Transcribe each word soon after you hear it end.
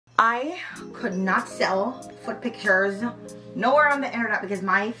I could not sell foot pictures nowhere on the internet because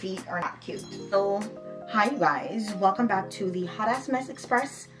my feet are not cute. So, hi you guys, welcome back to the Hot Ass Mess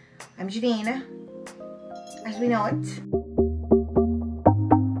Express. I'm Jadene, as we know it.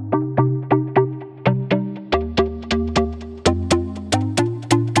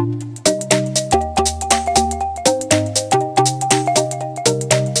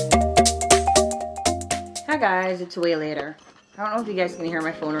 Hi guys, it's way later. I don't know if you guys can hear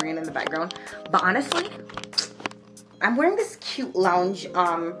my phone ringing in the background, but honestly, I'm wearing this cute lounge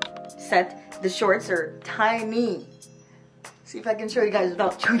set. The shorts are tiny. See if I can show you guys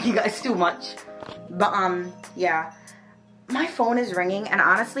without showing you guys too much. But yeah, my phone is ringing, and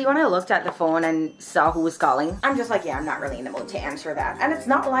honestly, when I looked at the phone and saw who was calling, I'm just like, yeah, I'm not really in the mood to answer that. And it's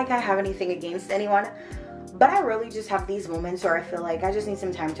not like I have anything against anyone, but I really just have these moments where I feel like I just need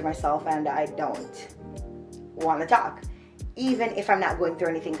some time to myself and I don't want to talk. Even if I'm not going through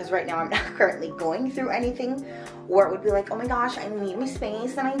anything, because right now I'm not currently going through anything where it would be like, oh my gosh, I need my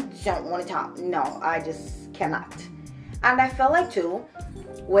space and I don't want to talk. No, I just cannot. And I felt like too,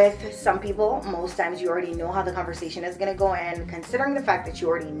 with some people, most times you already know how the conversation is going to go, and considering the fact that you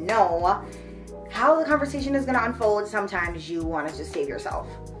already know how the conversation is going to unfold, sometimes you want to just save yourself.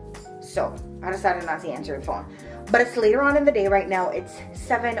 So I decided not to answer the phone. But it's later on in the day right now. It's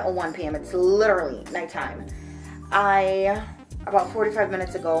 7:01 p.m. It's literally nighttime. About 45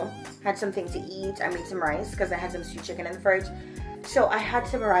 minutes ago, had something to eat. I made some rice because I had some stewed chicken in the fridge. So I had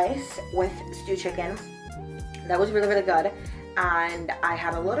some rice with stewed chicken. That was really, really good. And I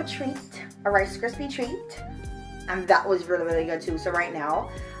had a little treat, a Rice Krispie treat. And that was really, really good too. So right now,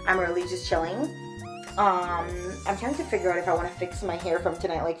 I'm really just chilling. I'm trying to figure out if I want to fix my hair from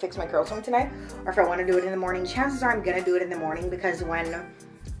tonight, like fix my curls from tonight, or if I want to do it in the morning. Chances are I'm going to do it in the morning because when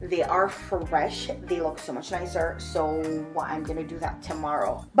they are fresh, they look so much nicer. So I'm gonna do that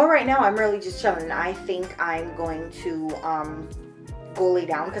tomorrow. But right now I'm really just chilling. I think I'm going to go lay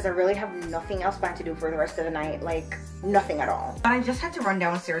down because I really have nothing else planned to do for the rest of the night. Like nothing at all. But I just had to run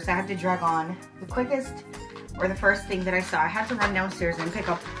downstairs. I had to drag on the quickest, or the first thing that I saw. I had to run downstairs and pick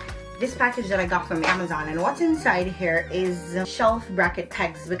up this package that I got from Amazon. And what's inside here is shelf bracket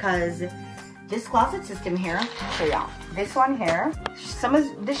pegs, because this closet system here, I'll show y'all. This one here, some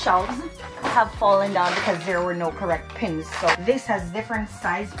of the shelves have fallen down because there were no correct pins. So this has different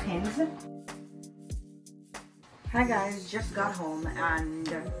size pins. Hi guys, just got home,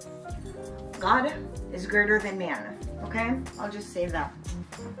 and God is greater than man, okay? I'll just say that.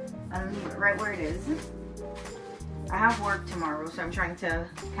 I'll leave it right where it is. I have work tomorrow, so I'm trying to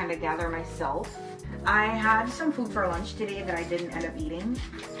kind of gather myself. I had some food for lunch today that I didn't end up eating,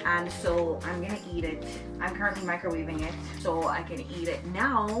 and so I'm gonna eat it. I'm currently microwaving it so I can eat it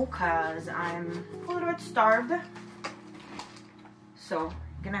now because I'm a little bit starved. So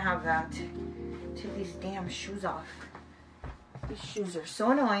I'm gonna have that. Take these damn shoes off. These shoes are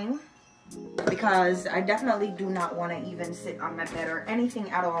so annoying because I definitely do not want to even sit on my bed or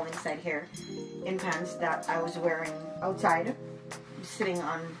anything at all inside here in pants that I was wearing outside. I'm sitting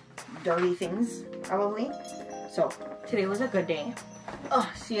on dirty things probably. So today was a good day.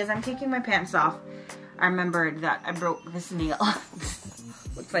 Oh, see, as I'm taking my pants off, I remembered that I broke this nail.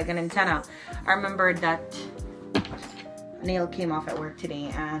 Looks like an antenna. I remembered that a nail came off at work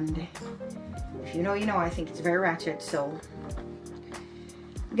today, and if you know, you know. I think it's very ratchet, so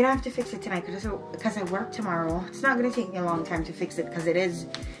I'm gonna have to fix it tonight because I work tomorrow. It's not gonna take me a long time to fix it because it is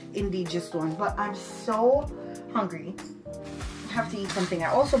indeed just one, but I'm so hungry. Have to eat something. I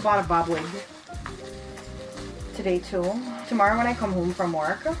also bought a bob wig today too. Tomorrow when I come home from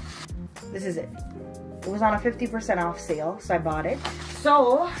work, this is it. It was on a 50% off sale, so I bought it.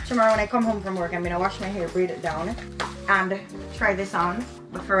 So tomorrow when I come home from work, I'm gonna wash my hair, braid it down, and try this on.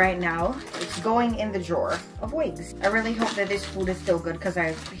 But for right now, it's going in the drawer of wigs. I really hope that this food is still good because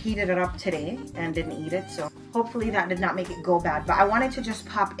I heated it up today and didn't eat it. So hopefully that did not make it go bad. But I wanted to just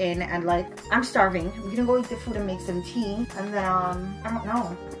pop in and, like, I'm starving. I'm gonna go eat the food and make some tea. And then, I don't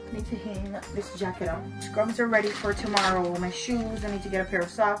know. I need to hang this jacket up. Scrubs are ready for tomorrow. My shoes, I need to get a pair of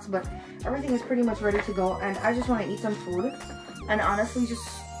socks. But everything is pretty much ready to go. And I just want to eat some food. And honestly, just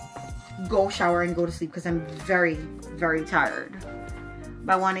go shower and go to sleep because I'm very, very tired.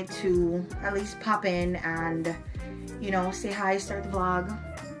 But I wanted to at least pop in and, you know, say hi, start the vlog.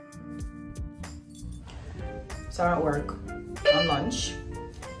 So I'm at work on lunch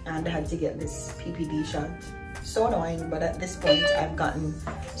and I had to get this PPD shot. So annoying, but at this point I've gotten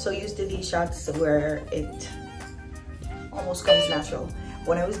so used to these shots where it almost comes natural.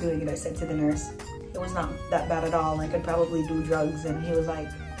 When I was doing it, I said to the nurse, it was not that bad at all. I could probably do drugs, and he was like,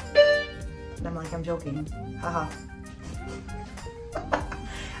 and I'm like, I'm joking, haha.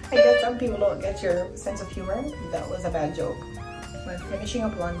 I some people don't get your sense of humor. That was a bad joke. I'm finishing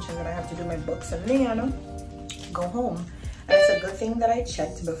up lunch and then I have to do my books and then go home. And it's a good thing that I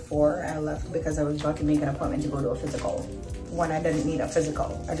checked before I left because I was about to make an appointment to go to a physical when I didn't need a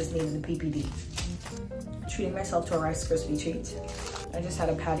physical. I just needed the PPD. Treating myself to a Rice Krispie treat. I just had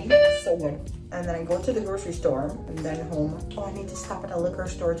a patty, so good. And then I go to the grocery store and then home. Oh, I need to stop at a liquor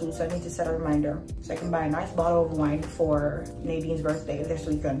store too, so I need to set a reminder so I can buy a nice bottle of wine for Nadine's birthday this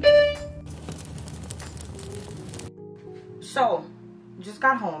weekend. So, just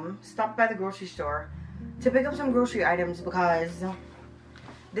got home, stopped by the grocery store to pick up some grocery items because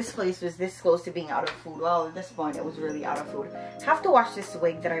this place was this close to being out of food. Well, at this point, it was really out of food. Have to wash this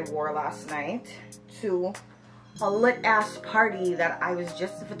wig that I wore last night to a lit-ass party that I was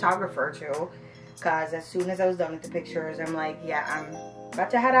just a photographer to. Because as soon as I was done with the pictures, I'm like, yeah, I'm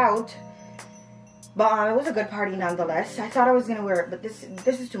about to head out. But it was a good party nonetheless. I thought I was going to wear it, but this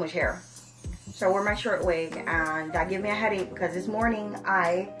is too much hair. So I wore my short wig, and that gave me a headache because this morning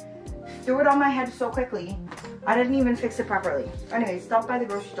I threw it on my head so quickly. I didn't even fix it properly. Anyway, stopped by the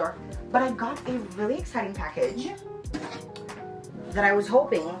grocery store. But I got a really exciting package that I was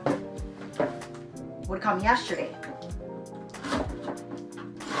hoping would come yesterday.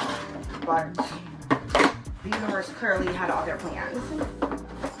 But the universe clearly had other plans.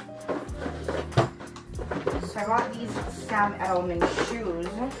 So I got these Sam Edelman shoes.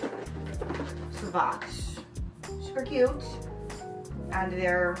 It's the box. Super cute. And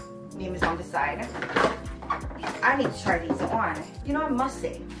their name is on the side. I need to try these on. You know, I must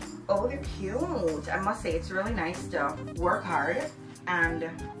say, oh, they're cute. I must say, it's really nice to work hard and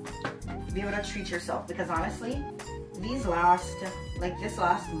be able to treat yourself, because honestly, these last, like this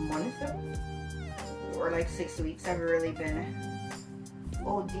last month or like 6 weeks, I've really been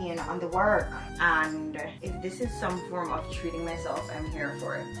ODing on the work, and if this is some form of treating myself, I'm here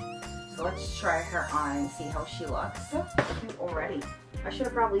for it. So let's try her on and see how she looks. Cute already. I should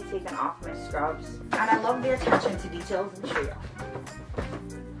have probably taken off my scrubs. And I love the attention to details and trio.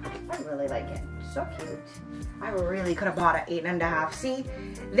 I really like it. So cute. I really could have bought an 8.5. See,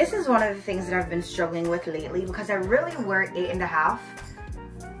 this is one of the things that I've been struggling with lately, because I really wear 8.5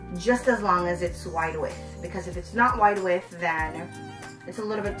 just as long as it's wide width. Because if it's not wide width, then it's a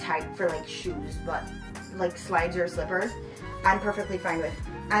little bit tight for like shoes, but like slides or slippers, I'm perfectly fine with.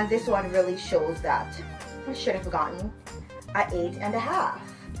 And this one really shows that. I should have gotten an 8.5.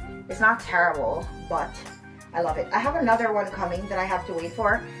 It's not terrible, but I love it. I have another one coming that I have to wait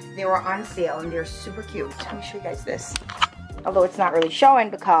for. They were on sale and they're super cute. Let me show you guys this. Although it's not really showing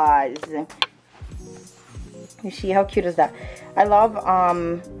because you see how cute is that? I love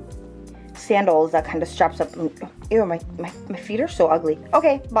sandals that kind of straps up. Ew, my feet are so ugly.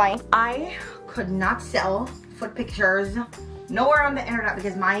 Okay, bye. I could not sell foot pictures nowhere on the internet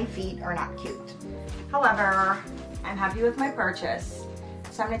because my feet are not cute. However, I'm happy with my purchase.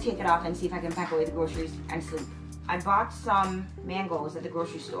 So I'm gonna take it off and see if I can pack away the groceries and sleep. I bought some mangoes at the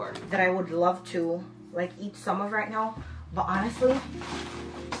grocery store that I would love to like eat some of right now. But honestly,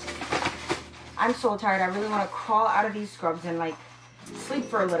 I'm so tired. I really want to crawl out of these scrubs and like sleep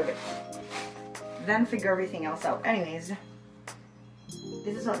for a little bit. Then figure everything else out. Anyways,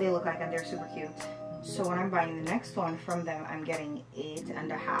 this is what they look like and they're super cute. So when I'm buying the next one from them, I'm getting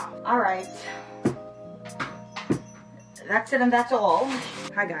 8.5. All right. That's it and that's all.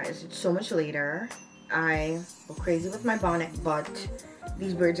 Hi guys, it's so much later. I go crazy with my bonnet, but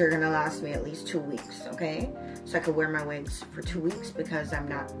these braids are gonna last me at least 2 weeks, okay? So I could wear my wigs for 2 weeks because I'm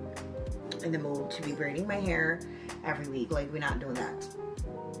not in the mood to be braiding my hair every week. Like, we're not doing that.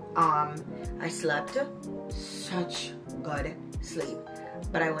 I slept such good sleep,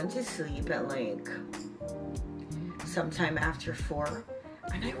 but I went to sleep at like sometime after 4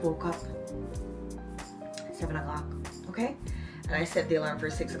 and I woke up at 7 o'clock, okay? And I set the alarm for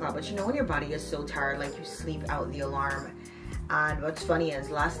 6 o'clock, but you know when your body is so tired, like you sleep out the alarm. And what's funny is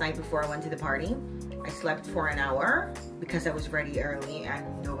last night before I went to the party, I slept for an hour because I was ready early and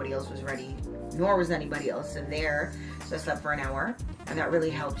nobody else was ready, nor was anybody else in there. So I slept for an hour, and that really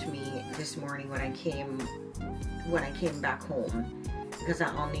helped me this morning when I came back home, because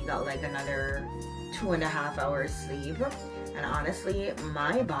I only got like another 2.5 hours sleep. And honestly,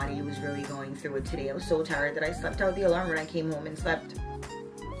 my body was really going through it today. I was so tired that I slept out the alarm when I came home and slept.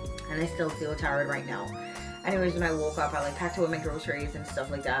 And I still feel tired right now. Anyways, when I woke up, I like packed away my groceries and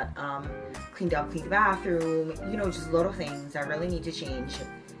stuff like that. Cleaned the bathroom, you know, just little things. I really need to change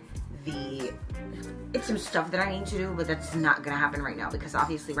it's some stuff that I need to do, but that's not gonna happen right now because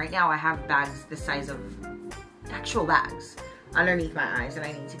obviously right now I have bags the size of actual bags underneath my eyes and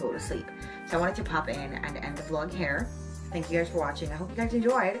I need to go to sleep. So I wanted to pop in and end the vlog here. Thank you guys for watching. I hope you guys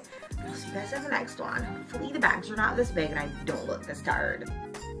enjoyed. I'll see you guys in the next one. Hopefully the bags are not this big and I don't look this tired.